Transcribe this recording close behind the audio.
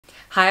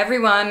Hi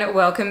everyone,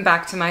 welcome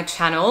back to my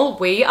channel.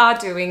 We are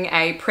doing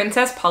a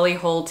Princess Polly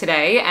haul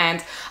today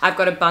and I've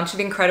got a bunch of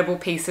incredible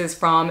pieces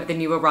from the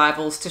new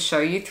arrivals to show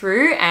you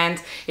through.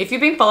 And if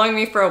you've been following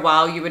me for a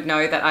while, you would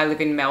know that I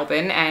live in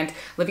Melbourne, and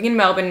living in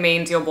Melbourne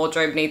means your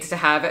wardrobe needs to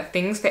have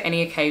things for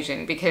any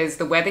occasion because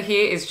the weather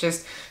here is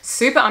just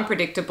super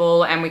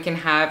unpredictable and we can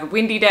have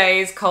windy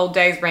days, cold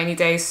days, rainy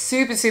days,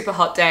 super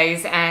hot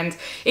days. And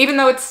even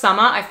though it's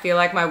summer, I feel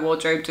like my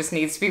wardrobe just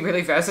needs to be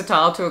really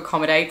versatile to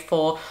accommodate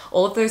for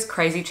all of those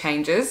crazy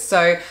changes.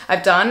 So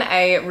I've done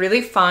a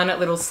really fun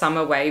little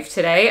summer wave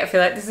today. I feel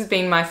like this has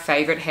been my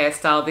favorite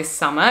hairstyle this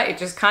summer. It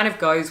just kind of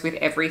goes with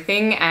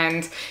everything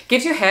and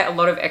gives your hair a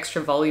lot of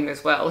extra volume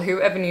as well.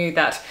 Whoever knew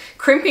that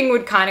crimping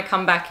would kind of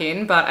come back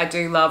in, but I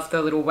do love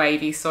the little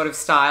wavy sort of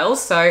style.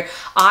 So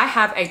I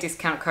have a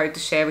discount code to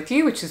share with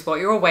you, which is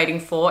what you're all waiting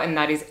for, and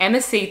that is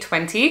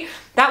Emma.caitlain.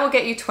 That will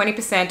get you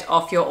 20%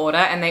 off your order,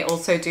 and they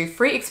also do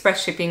free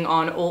express shipping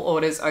on all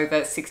orders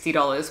over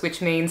 $60,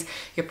 which means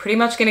you're pretty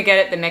much going to get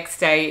it the next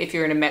day if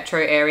you're in a metro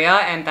area,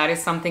 and that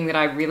is something that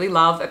I really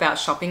love about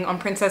shopping on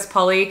Princess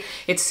Polly.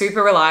 It's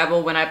super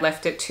reliable when I've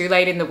left it too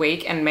late in the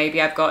week and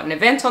maybe I've got an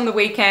event on the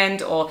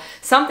weekend or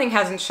something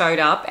hasn't showed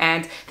up,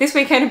 and this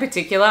weekend in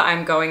particular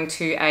I'm going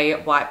to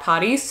a white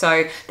party,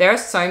 so there are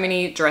so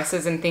many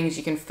dresses and things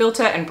you can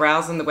filter and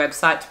browse on the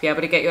website to be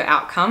able to get your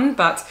outcome.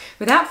 But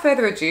without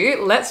further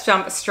ado, let's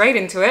jump straight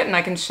into it and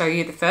I can show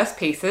you the first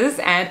pieces.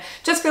 And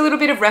just for a little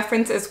bit of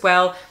reference as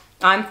well,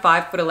 I'm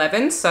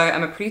 5'11", so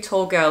I'm a pretty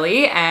tall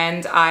girly,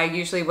 and I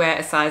usually wear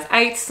a size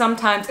 8,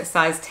 sometimes a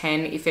size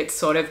 10 if it's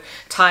sort of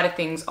tighter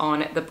things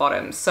on the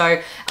bottom.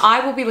 So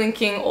I will be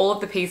linking all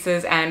of the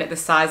pieces and the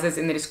sizes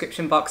in the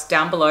description box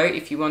down below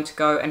if you want to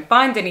go and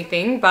find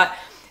anything. But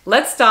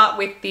let's start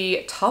with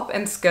the top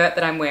and skirt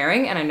that I'm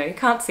wearing, and I know you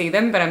can't see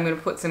them, but I'm going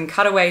to put some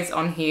cutaways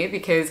on here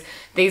because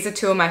these are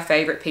two of my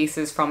favorite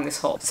pieces from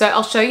this haul. So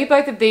I'll show you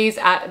both of these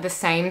at the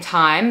same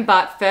time,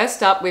 but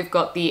first up we've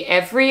got the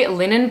Evry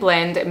linen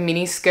blend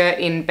mini skirt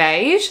in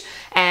beige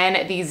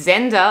and the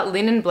Zenda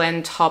linen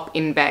blend top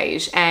in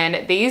beige,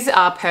 and these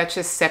are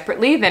purchased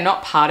separately. They're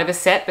not part of a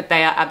set, but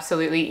they are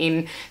absolutely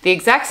in the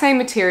exact same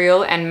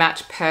material and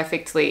match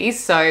perfectly.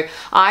 So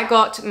I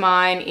got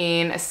mine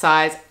in a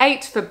size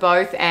 8 for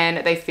both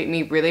and they fit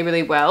me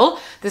really well.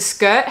 The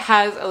skirt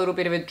has a little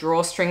bit of a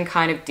drawstring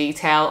kind of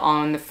detail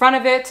on the front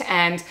of it,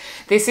 and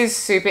this is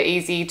super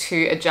easy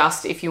to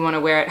adjust if you want to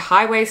wear it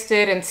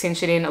high-waisted and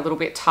cinch it in a little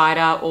bit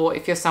tighter, or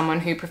if you're someone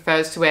who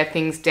prefers to wear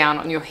things down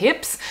on your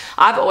hips.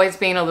 I've always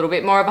been a little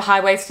bit more of a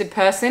high-waisted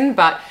person,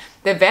 but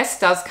the vest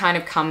does kind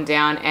of come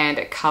down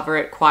and cover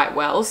it quite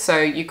well, so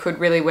you could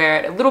really wear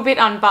it a little bit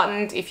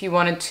unbuttoned if you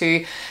wanted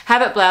to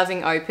have it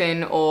blousing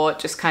open or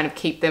just kind of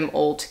keep them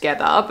all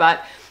together.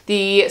 But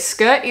the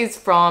skirt is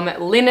from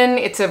linen.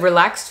 It's a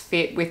relaxed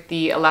fit with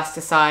the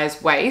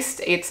elasticized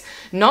waist. It's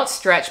not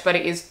stretched, but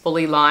it is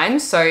fully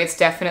lined, so it's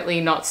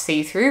definitely not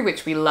see-through,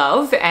 which we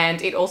love.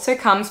 And it also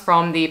comes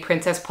from the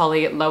Princess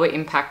Polly lower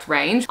impact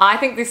range. I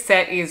think this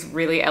set is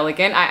really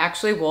elegant. I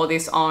actually wore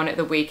this on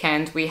the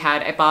weekend. We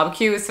had a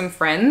barbecue with some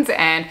friends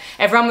and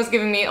everyone was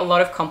giving me a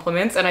lot of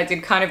compliments, and I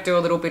did kind of do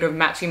a little bit of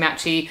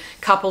matchy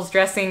couples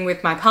dressing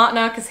with my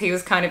partner because he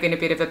was kind of in a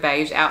bit of a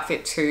beige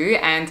outfit too,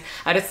 and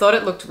I just thought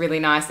it looked really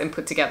nice and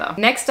put together.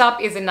 Next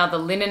up is another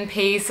linen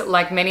piece.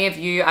 Like many of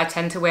you, I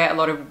tend to wear a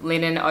lot of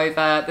linen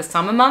over the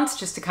summer months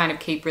just to kind of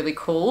keep really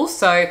cool.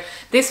 So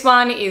this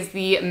one is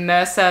the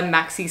Mercer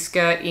Maxi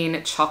skirt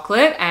in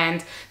chocolate,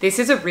 and this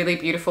is a really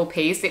beautiful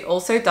piece. It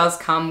also does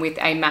come with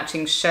a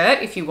matching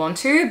shirt if you want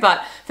to,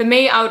 but for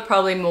me, I would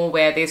probably more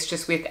wear this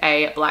just with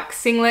a black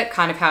singlet,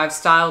 kind of how I've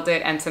styled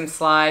it, and some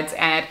slides,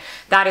 and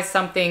that is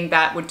something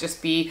that would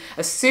just be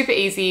a super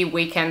easy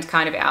weekend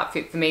kind of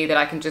outfit for me that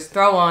I can just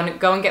throw on,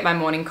 go and get my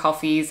morning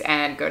coffees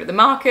and go to the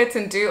markets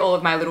and do all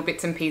of my little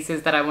bits and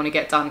pieces that I want to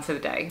get done for the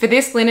day. For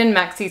this linen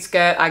maxi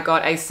skirt, I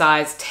got a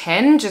size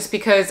 10 just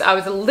because I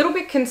was a little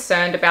bit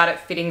concerned about it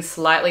fitting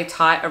slightly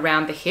tight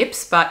around the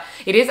hips, but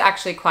it is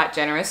actually quite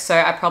generous, so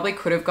I probably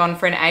could have gone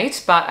for an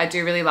 8, but I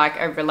do really like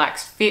a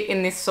relaxed fit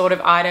in this sort of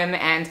item.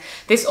 And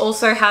this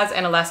also has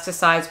an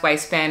elasticized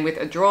waistband with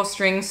a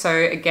drawstring, so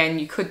again,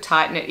 you could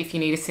tighten it if you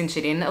need to cinch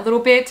it in a little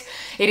bit.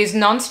 It is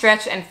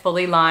non-stretch and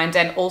fully lined,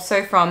 and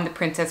also from the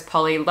Princess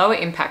Polly lower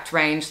impact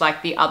range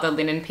like the other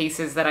linen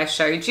pieces that I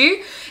showed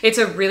you. It's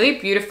a really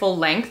beautiful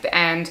length,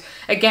 and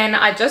again,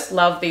 I just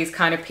love these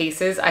kind of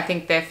pieces. I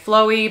think they're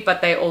flowy,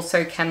 but they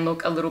also can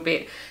look a little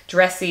bit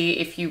dressy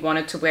if you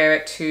wanted to wear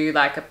it to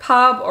like a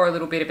pub or a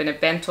little bit of an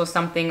event or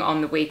something on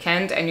the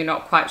weekend and you're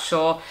not quite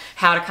sure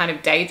how to kind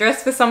of day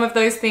dress for some of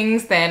those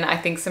things, then I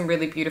think some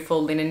really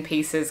beautiful linen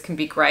pieces can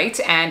be great.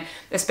 And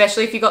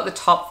especially if you got the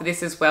top for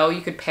this as well, you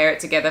could pair it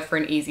together for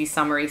an easy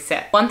summery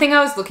set. One thing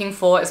I was looking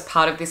for as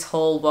part of this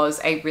haul was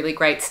a really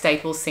great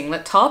staple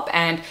singlet top,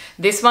 and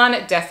this one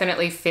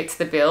definitely fits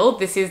the bill.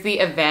 This is the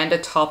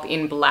Evanda Top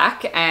in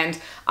black, and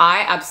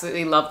I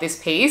absolutely love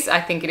this piece.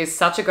 I think it is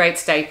such a great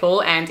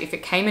staple, and if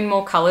it came in in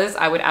more colors,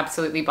 I would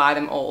absolutely buy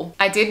them all.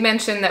 I did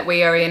mention that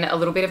we are in a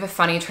little bit of a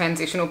funny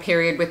transitional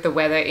period with the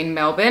weather in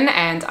Melbourne,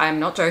 and I'm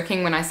not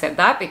joking when I said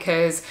that,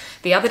 because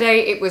the other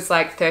day it was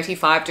like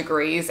 35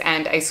 degrees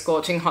and a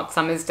scorching hot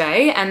summer's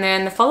day, and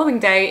then the following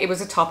day it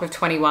was a top of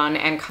 21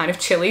 and kind of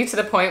chilly to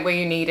the point where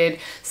you needed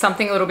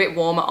something a little bit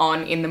warmer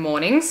on in the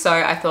morning. So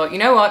I thought, you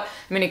know what,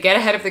 I'm gonna get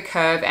ahead of the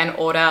curve and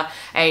order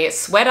a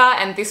sweater,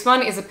 and this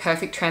one is a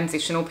perfect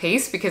transitional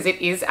piece because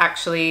it is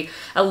actually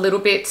a little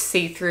bit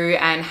see-through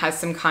and has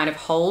some kind of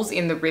holes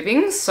in the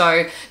ribbing.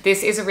 So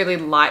this is a really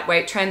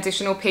lightweight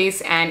transitional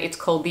piece, and it's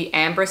called the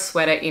Ambra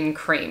sweater in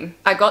cream.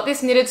 I got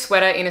this knitted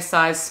sweater in a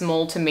size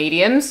small to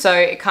medium, so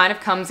it kind of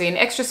comes in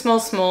extra small,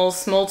 small,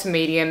 small to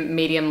medium,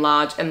 medium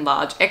large, and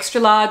large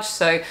extra large.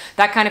 So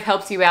that kind of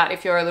helps you out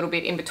if you're a little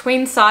bit in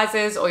between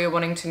sizes, or you're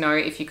wanting to know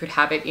if you could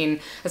have it in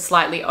a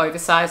slightly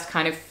oversized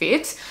kind of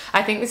fit.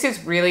 I think this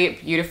is really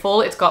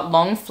beautiful. It's got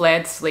long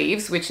flared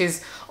sleeves, which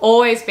is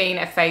always been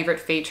a favorite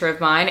feature of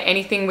mine.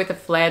 Anything with a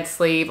flared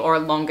sleeve or a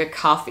longer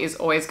cuff is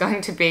always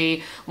going to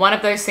be one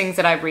of those things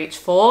that I reach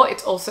for.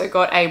 It's also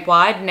got a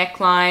wide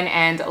neckline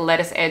and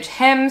lettuce edge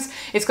hems.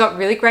 It's got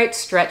really great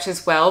stretch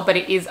as well, but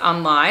it is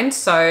unlined,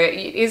 so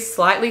it is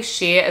slightly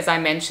sheer, as I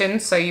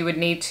mentioned, so you would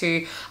need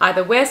to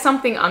either wear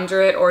something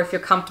under it, or if you're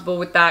comfortable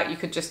with that, you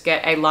could just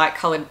get a light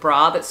colored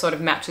bra that sort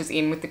of matches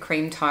in with the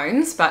cream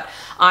tones. But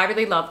I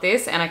really love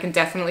this, and I can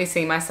definitely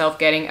see myself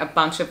getting a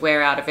bunch of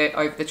wear out of it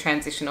over the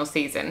transitional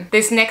season.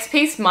 This next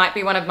piece might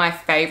be one of my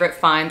favorite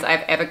finds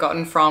I've ever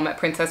gotten from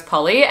Princess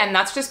Polly, and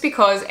that's just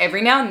because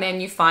every now and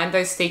then you find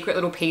those secret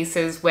little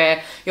pieces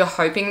where you're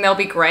hoping they'll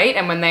be great,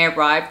 and when they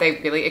arrive they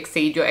really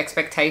exceed your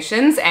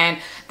expectations, and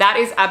that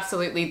is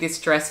absolutely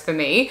this dress for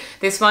me.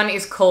 This one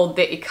is called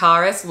the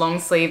Ikaris long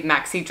sleeve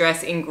maxi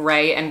dress in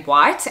grey and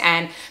white,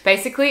 and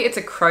basically it's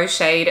a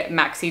crocheted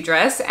maxi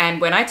dress,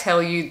 and when I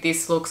tell you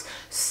this looks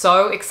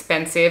so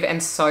expensive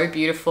and so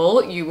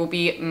beautiful, you will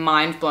be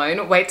mind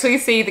blown. Wait till you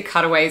see the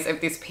cutaways of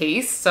this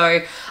piece.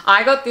 So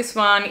I got this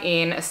one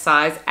in a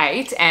size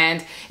 8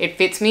 and it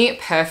fits me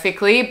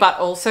perfectly, but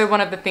also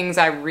one of the things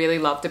I really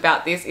loved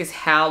about this is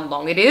how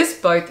long it is,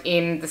 both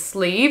in the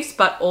sleeves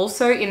but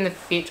also in the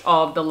fit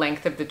of the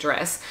length of the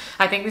dress.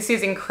 I think this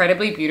is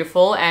incredibly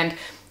beautiful, and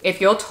if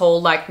you're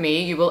tall like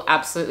me, you will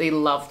absolutely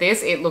love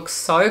this. It looks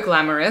so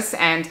glamorous,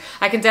 and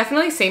I can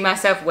definitely see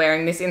myself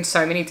wearing this in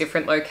so many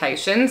different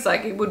locations.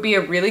 Like, it would be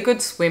a really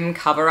good swim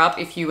cover up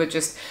if you were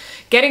just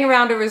getting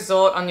around a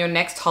resort on your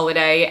next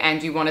holiday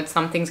and you wanted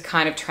something to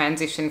kind of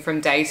transition from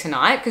day to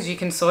night, because you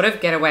can sort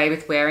of get away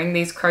with wearing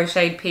these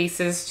crocheted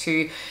pieces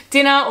to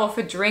dinner or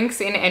for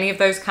drinks in any of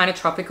those kind of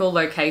tropical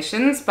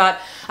locations. But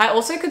I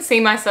also could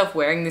see myself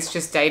wearing this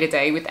just day to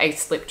day with a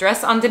slip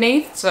dress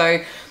underneath.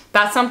 So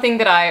that's something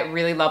that I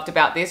really loved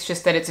about this,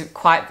 just that it's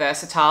quite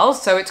versatile.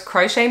 So it's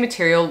crochet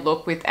material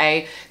look with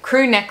a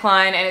crew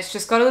neckline, and it's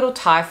just got a little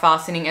tie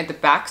fastening at the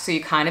back, so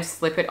you kind of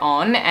slip it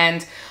on.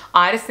 And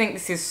I just think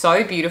this is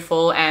so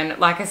beautiful, and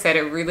like I said,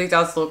 it really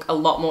does look a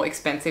lot more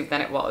expensive than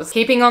it was.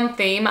 Keeping on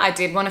theme, I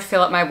did want to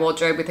fill up my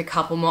wardrobe with a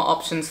couple more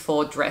options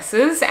for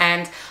dresses,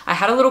 and I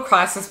had a little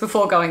crisis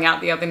before going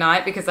out the other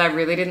night because I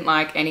really didn't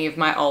like any of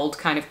my old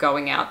kind of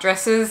going out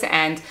dresses,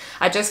 and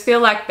I just feel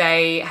like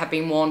they have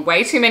been worn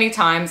way too many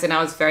times and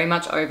I was very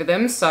much over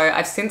them. So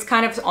I've since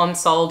kind of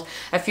on-sold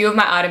a few of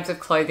my items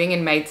of clothing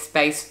and made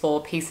space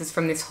for pieces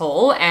from this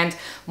haul, and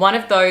one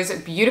of those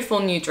beautiful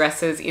new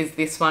dresses is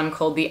this one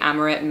called the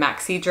Amoret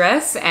Maxi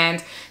dress,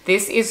 and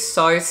this is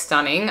so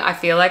stunning. I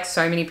feel like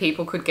so many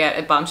people could get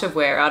a bunch of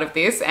wear out of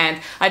this, and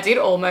I did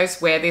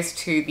almost wear this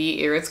to the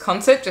Ikaris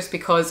concert just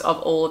because of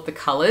all of the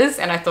colors,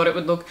 and I thought it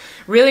would look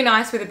really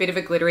nice with a bit of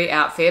a glittery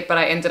outfit, but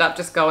I ended up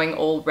just going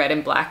all red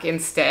and black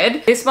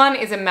instead. This one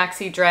is a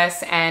maxi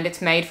dress, and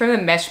it's made from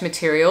a mesh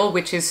material,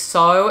 which is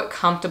so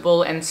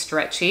comfortable and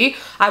stretchy.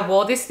 I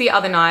wore this the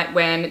other night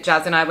when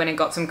Jazz and I went and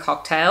got some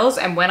cocktails,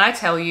 and when I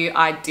tell you,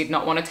 I did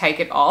not want to take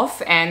it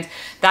off, and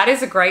that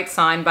is a great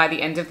sign by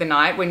the end of the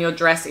night when your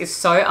dress is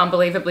so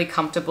unbelievably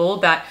comfortable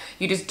that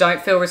you just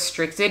don't feel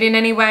restricted in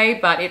any way,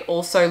 but it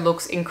also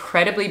looks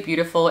incredibly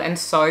beautiful and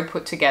so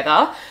put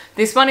together.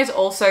 This one is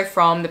also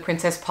from the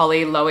Princess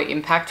Polly lower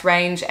impact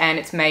range, and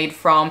it's made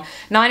from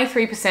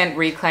 93%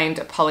 reclaimed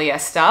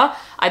polyester.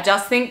 I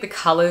just think the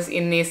colors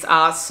in this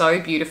are so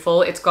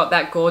beautiful. It's got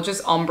that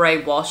gorgeous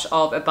ombre wash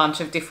of a bunch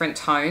of different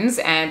tones,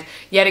 and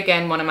yet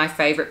again, one of my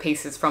favorite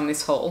pieces from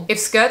this haul. If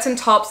skirts and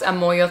tops are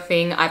more your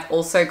thing, I've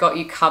also got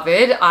you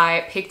covered.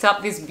 I picked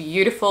up this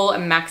beautiful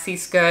maxi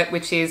skirt,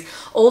 which is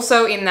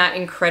also in that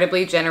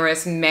incredibly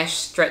generous mesh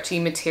stretchy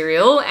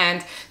material,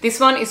 and this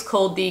one is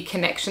called the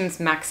Connections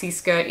Maxi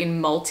Skirt in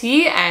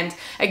multi, and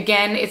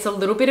again, it's a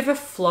little bit of a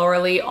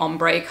florally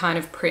ombre kind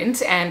of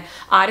print, and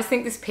I just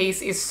think this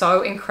piece is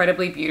so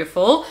incredibly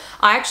beautiful.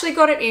 I actually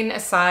got it in a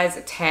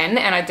size 10,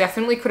 and I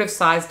definitely could have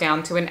sized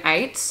down to an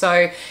 8.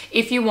 So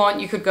if you want,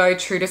 you could go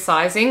true to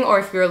sizing, or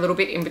if you're a little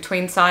bit in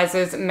between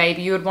sizes,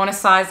 maybe you would want to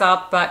size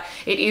up, but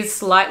it is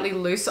slightly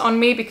loose on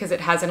me because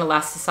it has an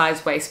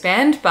elasticized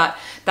waistband, but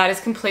that is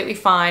completely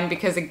fine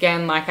because,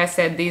 again, like I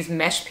said, these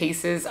mesh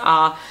pieces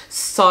are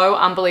so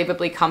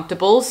unbelievably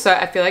comfortable. So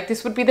I feel like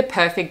this would be the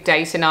perfect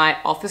day to night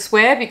office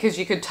wear because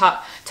you could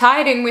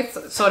tie it in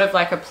with sort of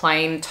like a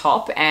plain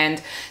top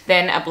and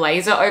then a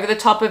blazer over the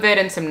top of it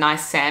and some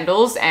nice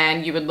sandals,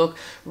 and you would look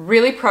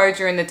really pro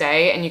during the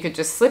day, and you could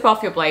just slip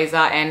off your blazer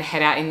and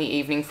head out in the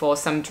evening for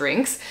some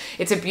drinks.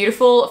 It's a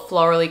beautiful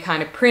florally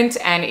kind of print,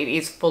 and it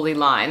is fully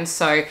lined.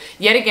 So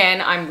yet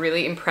again, I'm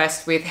really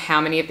impressed with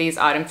how many of these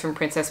items from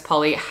Princess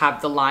Polly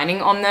have the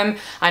lining on them.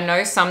 I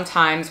know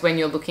sometimes when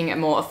you're looking at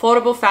more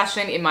affordable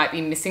fashion, it might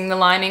be missing the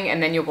lining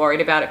and then you're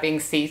worried about it being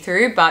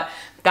see-through, but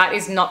that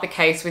is not the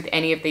case with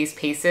any of these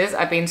pieces.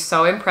 I've been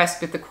so impressed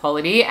with the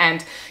quality,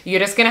 and you're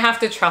just gonna have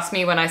to trust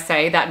me when I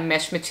say that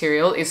mesh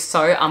material is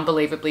so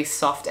unbelievably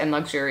soft and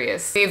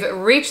luxurious. We've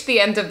reached the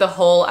end of the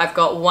haul. I've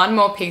got one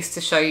more piece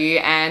to show you,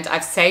 and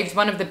I've saved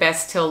one of the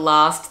best till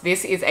last.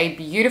 This is a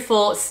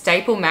beautiful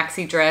staple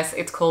maxi dress.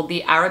 It's called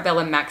the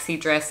Arabella maxi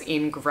dress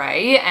in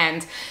grey,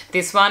 and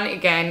this one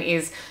again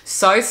is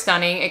so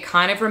stunning. It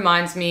kind of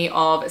reminds me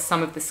of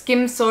some of the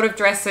Skims sort of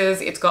dresses.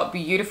 It's got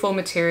beautiful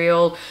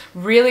material,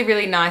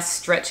 really nice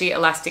stretchy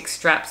elastic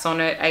straps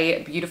on it,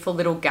 a beautiful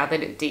little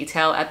gathered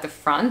detail at the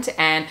front,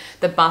 and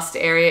the bust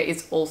area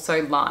is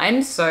also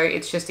lined, so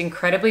it's just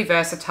incredibly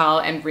versatile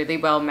and really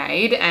well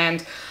made,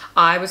 and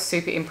I was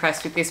super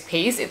impressed with this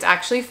piece. It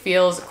actually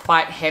feels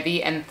quite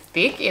heavy and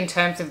thick in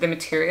terms of the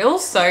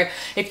materials. So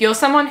if you're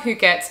someone who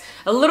gets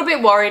a little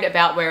bit worried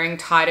about wearing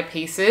tighter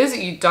pieces,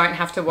 you don't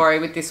have to worry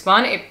with this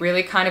one. It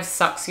really kind of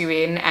sucks you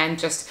in and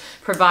just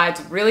provides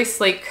really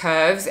sleek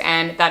curves,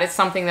 and that is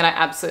something that I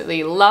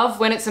absolutely love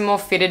when it's a more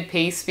fitted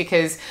piece,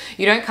 because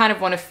you don't kind of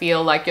want to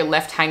feel like you're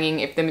left hanging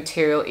if the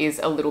material is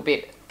a little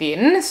bit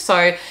thin.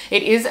 So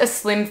it is a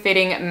slim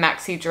fitting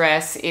maxi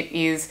dress. It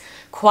is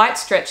quite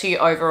stretchy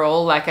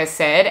overall, like I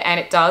said, and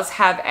it does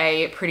have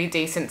a pretty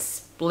decent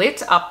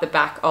split up the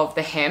back of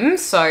the hem.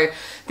 So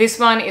this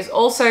one is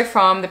also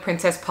from the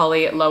Princess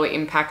Polly lower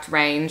impact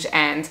range,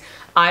 and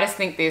I just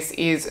think this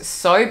is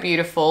so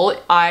beautiful.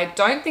 I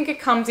don't think it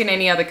comes in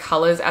any other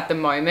colors at the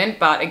moment,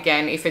 but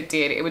again, if it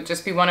did, it would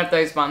just be one of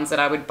those ones that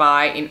I would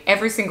buy in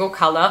every single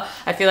color.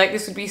 I feel like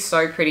this would be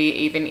so pretty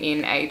even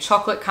in a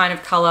chocolate kind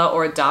of color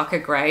or a darker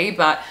gray,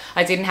 but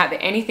I didn't have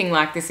anything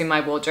like this in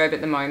my wardrobe at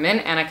the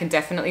moment, and I can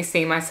definitely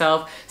see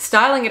myself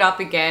styling it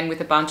up again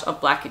with a bunch of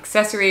black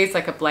accessories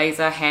like a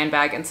blazer,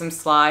 handbag, and some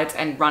slides,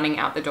 and running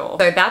out the door.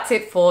 So that's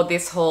it for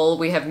this haul.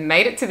 We have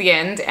made it to the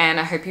end, and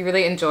I hope you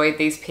really enjoyed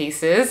these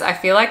pieces. I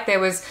feel like there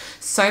was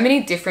so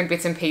many different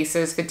bits and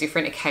pieces for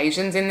different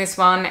occasions in this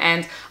one,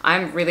 and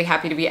I'm really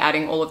happy to be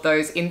adding all of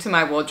those into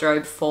my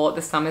wardrobe for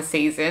the summer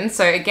season.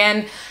 So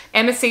again,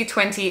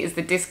 MSC20 is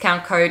the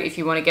discount code. If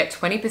you want to get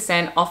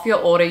 20% off your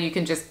order, you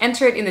can just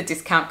enter it in the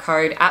discount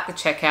code at the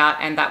checkout,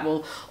 and that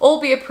will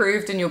all be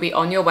approved, and you'll be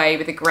on your way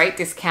with a great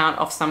discount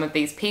off some of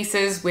these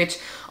pieces, which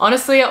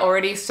honestly are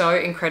already so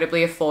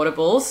incredibly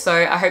affordable. So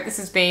I hope this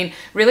has been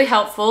really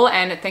helpful,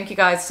 and thank you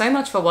guys so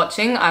much for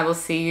watching. I will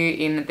see you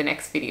in the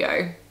next video.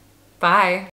 Bye.